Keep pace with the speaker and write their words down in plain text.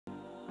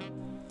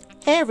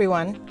Hey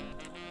everyone,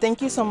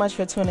 thank you so much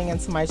for tuning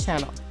into my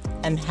channel,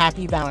 and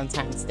happy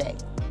Valentine's Day.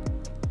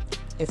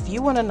 If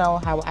you want to know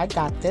how I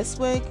got this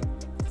wig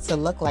to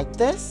look like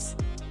this,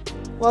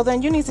 well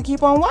then you need to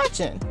keep on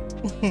watching.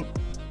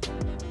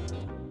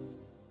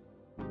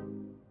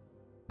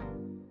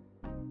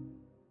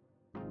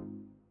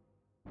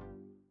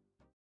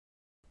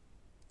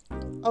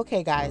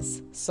 Okay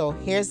guys, so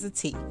here's the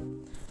tea.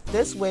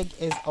 This wig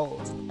is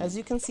old. As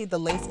you can see, the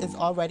lace is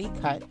already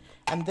cut,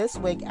 and this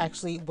wig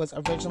actually was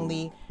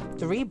originally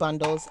 3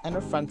 bundles and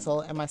a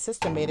frontal, and my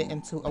sister made it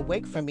into a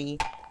wig for me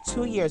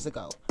 2 years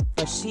ago.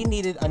 But she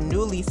needed a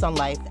new lease on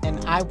life,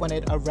 and I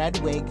wanted a red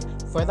wig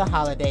for the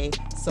holiday,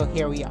 so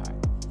here we are.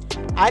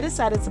 I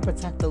decided to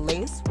protect the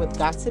lace with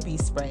Got To Be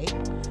spray,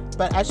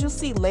 but as you'll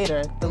see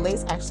later, the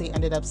lace actually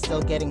ended up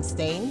still getting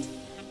stained.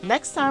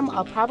 Next time,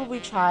 I'll probably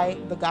try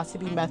the Got To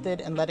Be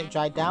method and let it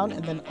dry down,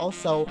 and then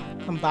also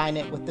combine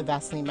it with the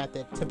Vaseline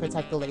method to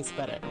protect the lace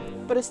better.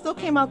 But it still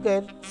came out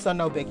good, so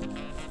no biggie.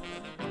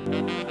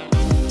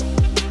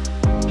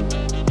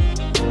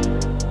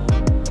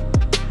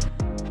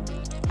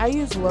 I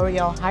use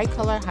Loreal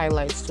Hicolor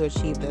highlights to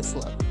achieve this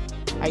look.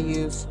 I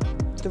use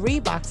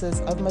 3 boxes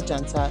of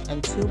magenta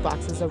and 2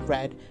 boxes of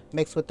red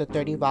mixed with the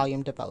 30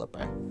 volume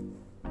developer.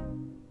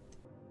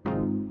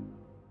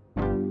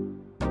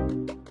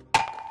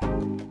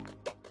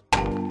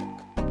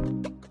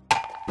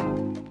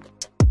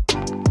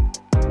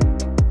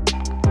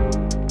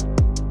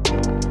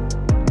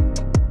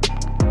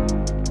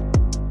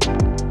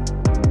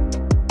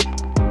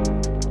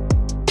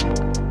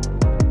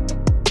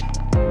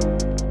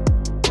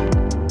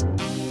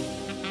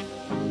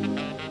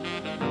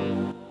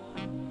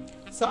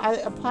 So I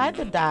applied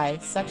the dye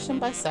section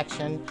by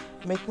section,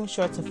 making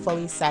sure to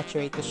fully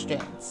saturate the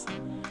strands.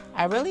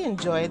 I really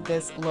enjoyed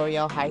this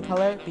Loreal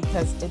Hicolor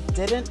because it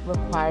didn't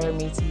require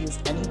me to use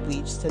any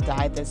bleach to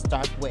dye this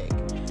dark wig.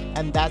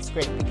 And that's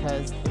great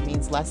because it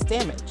means less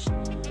damage.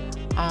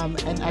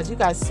 And as you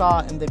guys saw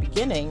in the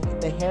beginning,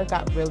 the hair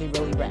got really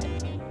red.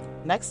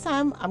 Next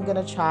time, I'm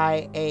gonna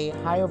try a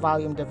higher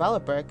volume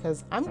developer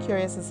because I'm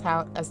curious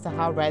as to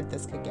how red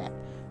this could get.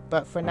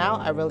 But for now,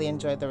 I really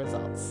enjoyed the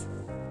results.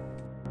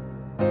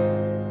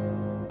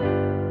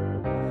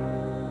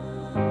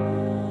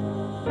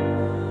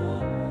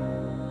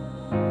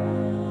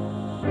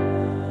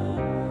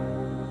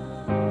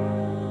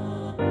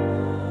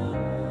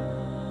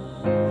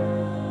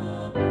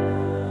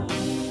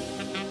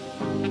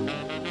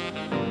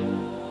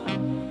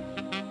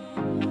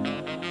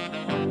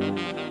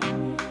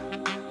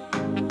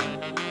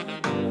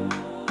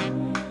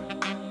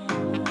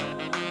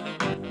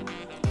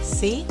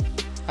 See,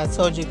 I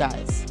told you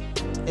guys.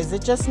 Is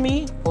it just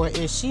me, or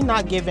is she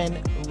not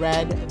giving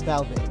red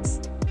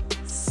velvets?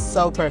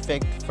 So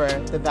perfect for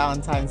the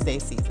Valentine's Day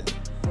season.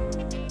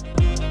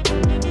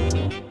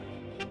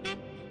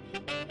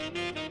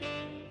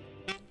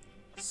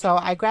 So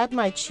I grabbed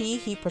my Chi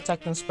heat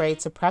protectant spray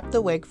to prep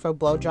the wig for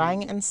blow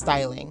drying and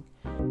styling.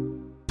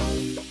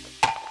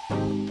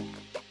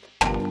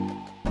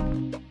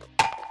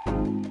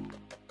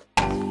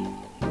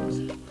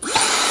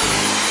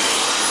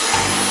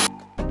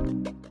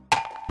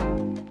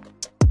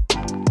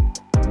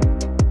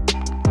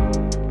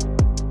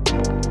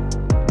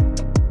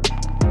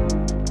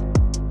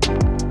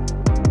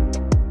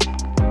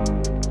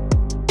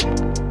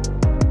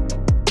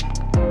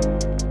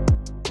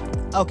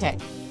 Okay,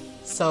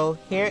 so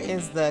here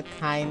is the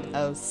kind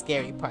of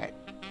scary part.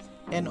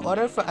 In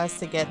order for us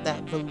to get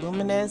that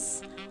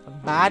voluminous,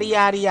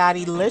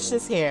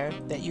 body-yaddy-yaddy-licious hair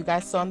that you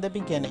guys saw in the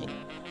beginning,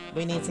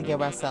 we need to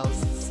give ourselves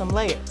some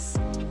layers.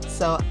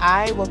 So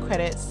I will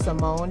credit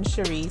Simone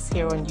Sharice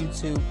here on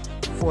YouTube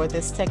for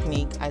this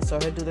technique. I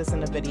saw her do this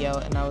in a video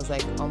and I was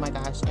like, oh my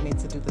gosh, I need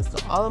to do this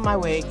to all of my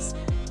wigs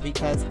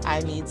because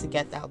I need to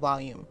get that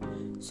volume.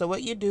 So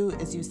what you do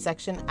is you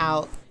section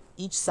out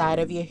each side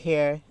of your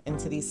hair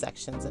into these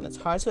sections, and it's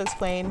hard to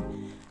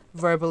explain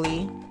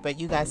verbally, but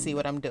you guys see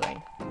what I'm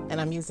doing. And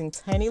I'm using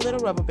tiny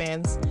little rubber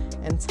bands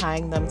and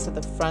tying them to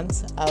the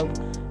front of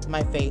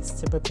my face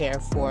to prepare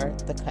for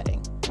the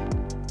cutting.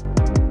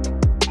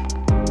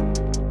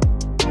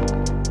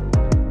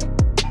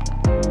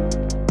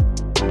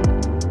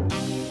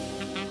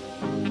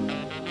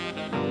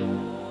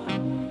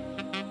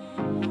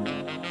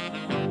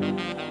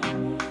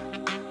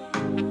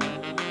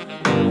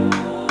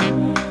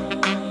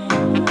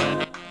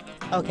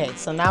 Okay,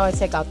 so now I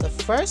take out the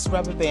first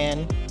rubber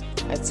band,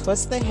 I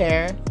twist the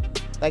hair,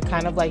 like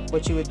kind of like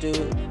what you would do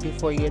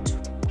before you're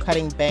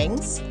cutting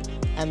bangs,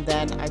 and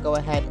then I go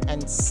ahead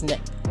and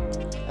snip.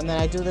 And then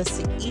I do this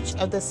to each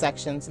of the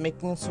sections,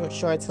 making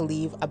sure to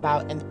leave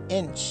about 1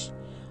 inch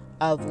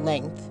of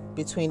length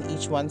between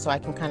each one so I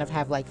can kind of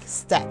have like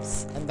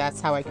steps, and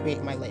that's how I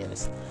create my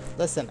layers.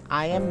 Listen,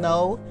 I am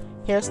no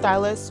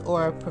hairstylist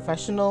or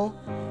professional,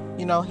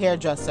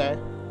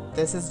 hairdresser.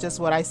 This is just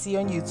what I see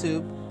on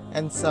YouTube.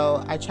 And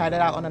so I tried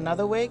it out on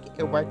another wig,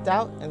 it worked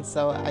out, and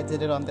so I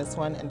did it on this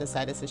one and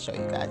decided to show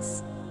you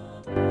guys.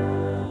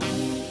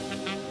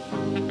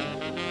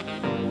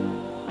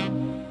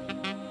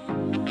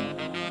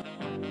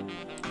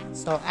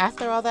 So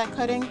after all that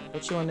cutting,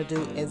 what you want to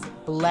do is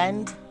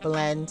blend,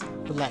 blend,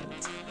 blend.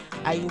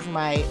 I use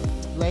my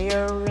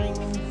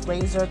layering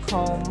razor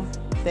comb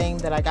thing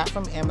that I got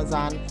from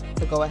Amazon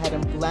to go ahead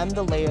and blend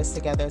the layers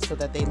together so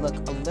that they look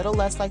a little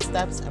less like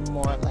steps and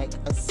more like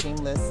a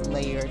seamless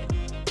layered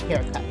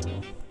haircut.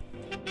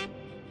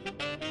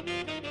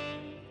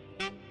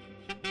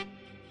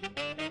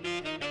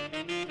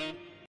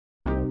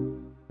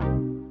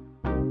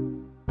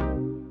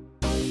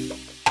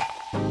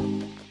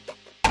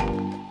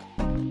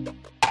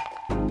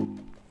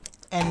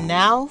 And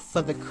now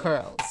for the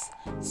curls.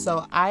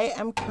 So I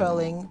am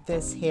curling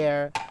this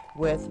hair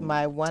with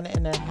my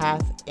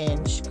 1.5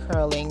 inch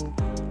curling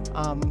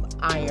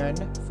iron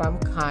from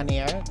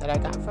Conair that I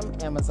got from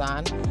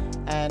Amazon.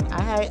 And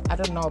I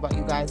don't know about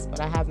you guys, but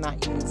I have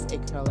not used a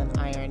curling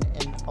iron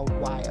in a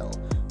while.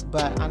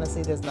 But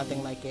honestly, there's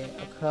nothing like it.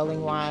 A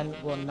curling wand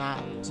will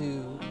not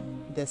do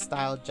this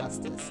style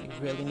justice. You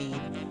really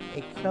need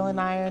a curling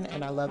iron,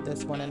 and I love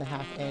this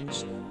 1.5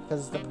 inch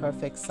because it's the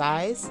perfect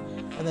size.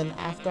 And then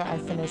after I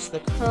finish the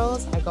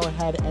curls, I go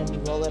ahead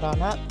and roll it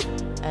on up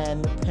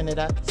and pin it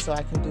up so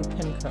I can do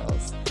pin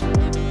curls.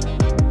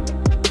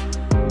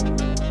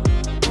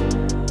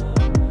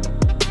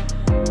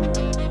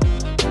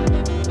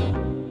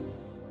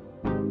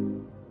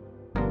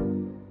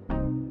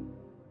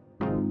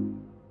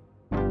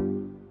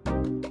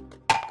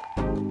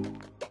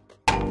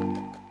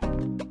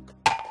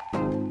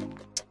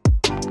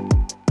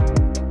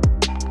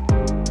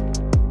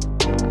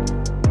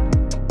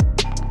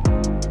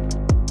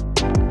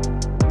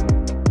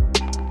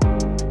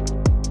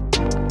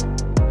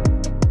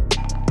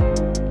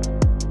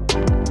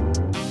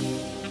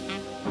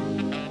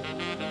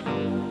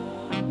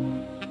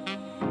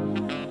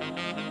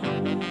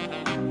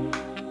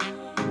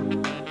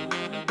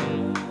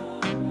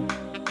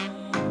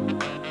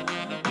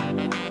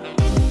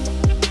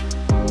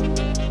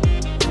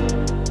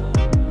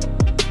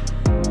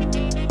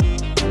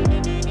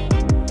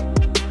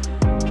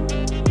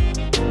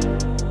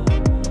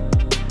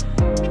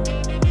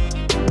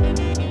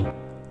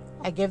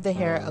 I give the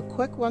hair a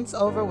quick once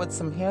over with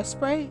some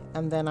hairspray,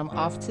 and then I'm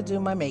off to do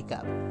my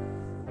makeup.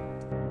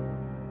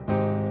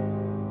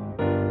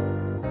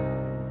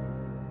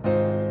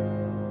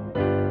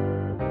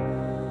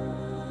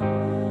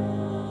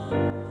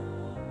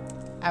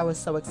 I was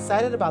so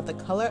excited about the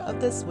color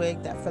of this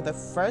wig that for the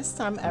first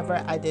time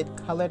ever I did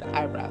colored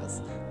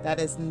eyebrows. That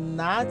is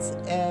not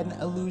an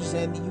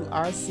illusion. You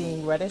are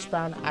seeing reddish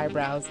brown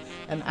eyebrows,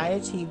 and I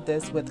achieved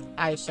this with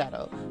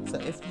eyeshadow. So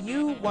if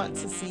you want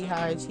to see how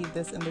I achieve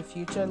this in the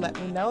future, let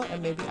me know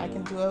and maybe I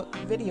can do a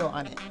video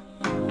on it.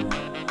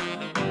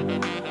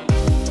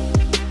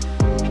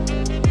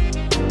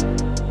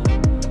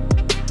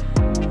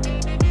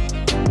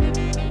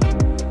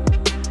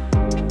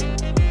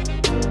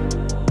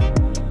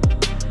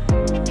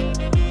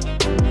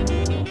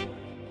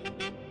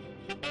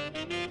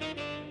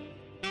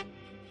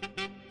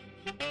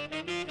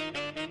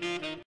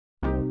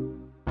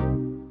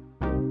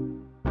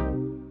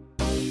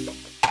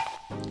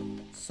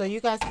 So you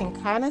guys can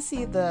kind of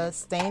see the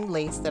stained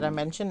lace that I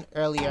mentioned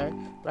earlier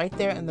right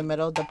there in the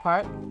middle of the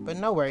part, but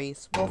no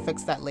worries, we'll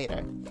fix that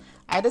later.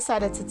 I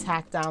decided to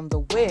tack down the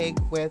wig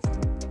with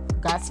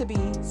Got To Be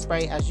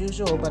spray as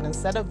usual, but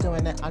instead of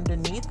doing it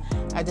underneath,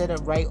 I did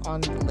it right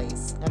on the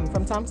lace. And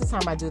from time to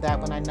time I do that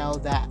when I know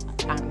that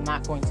I'm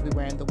not going to be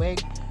wearing the wig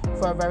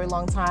for a very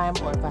long time,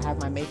 or if I have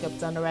my makeup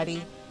done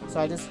already. So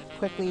I just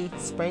quickly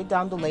sprayed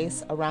down the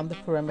lace around the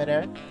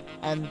perimeter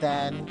and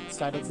then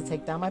started to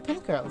take down my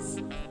pin curls.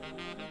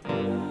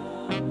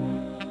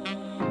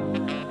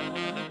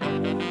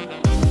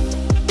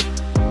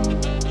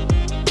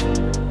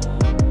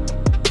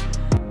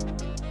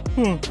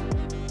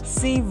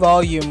 See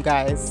volume,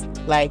 guys.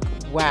 Like,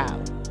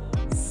 wow.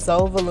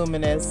 So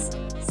voluminous,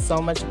 so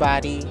much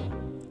body.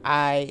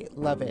 I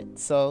love it.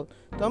 So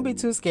don't be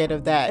too scared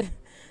of that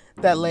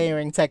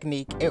layering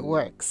technique. It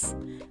works.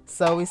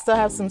 So we still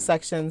have some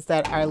sections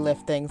that are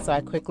lifting, so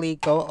I quickly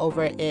go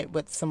over it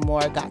with some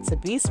more Got To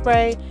Be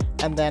spray,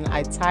 and then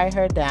I tie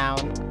her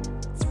down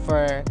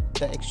for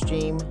the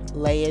extreme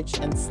layage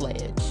and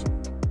slayage.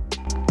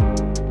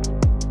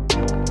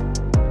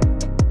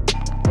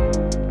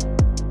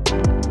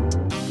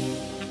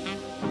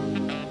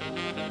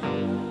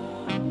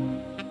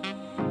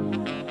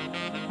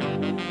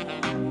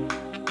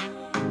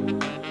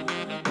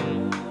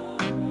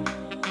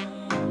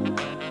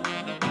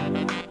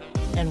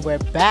 And we're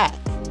back.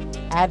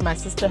 I had my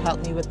sister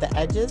help me with the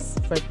edges.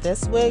 For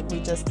this wig,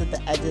 we just did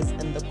the edges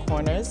and the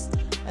corners.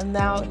 And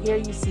now here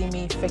you see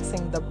me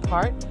fixing the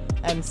part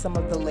and some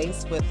of the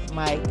lace with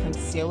my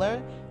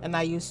concealer. And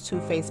I use Too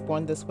Faced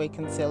Born This Way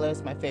concealer.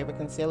 It's my favorite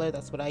concealer.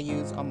 That's what I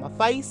use on my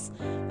face.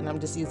 And I'm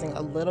just using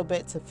a little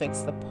bit to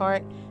fix the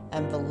part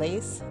and the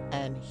lace.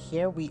 And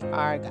here we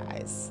are,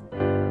 guys.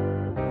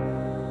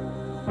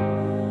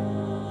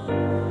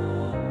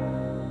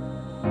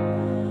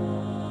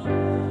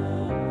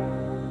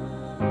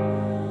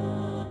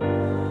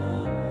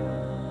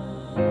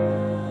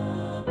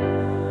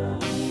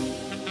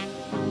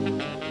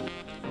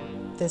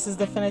 this is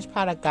the finished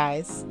product,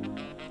 guys.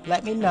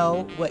 Let me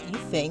know what you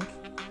think.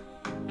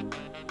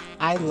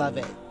 I love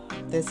it.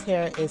 This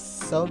hair is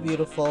so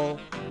beautiful.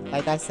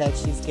 Like I said,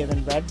 she's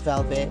given red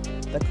velvet.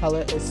 The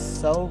color is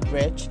so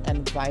rich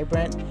and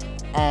vibrant,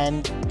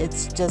 and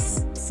it's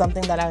just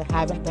something that I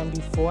haven't done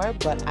before,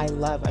 but I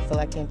love. I feel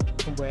like I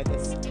can wear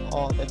this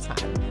all the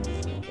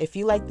time. If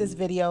you like this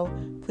video,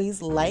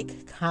 please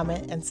like,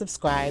 comment, and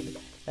subscribe.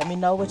 Let me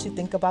know what you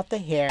think about the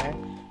hair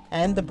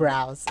and the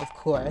brows, of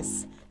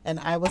course. And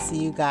I will see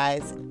you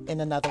guys in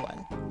another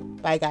one.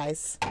 Bye,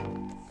 guys.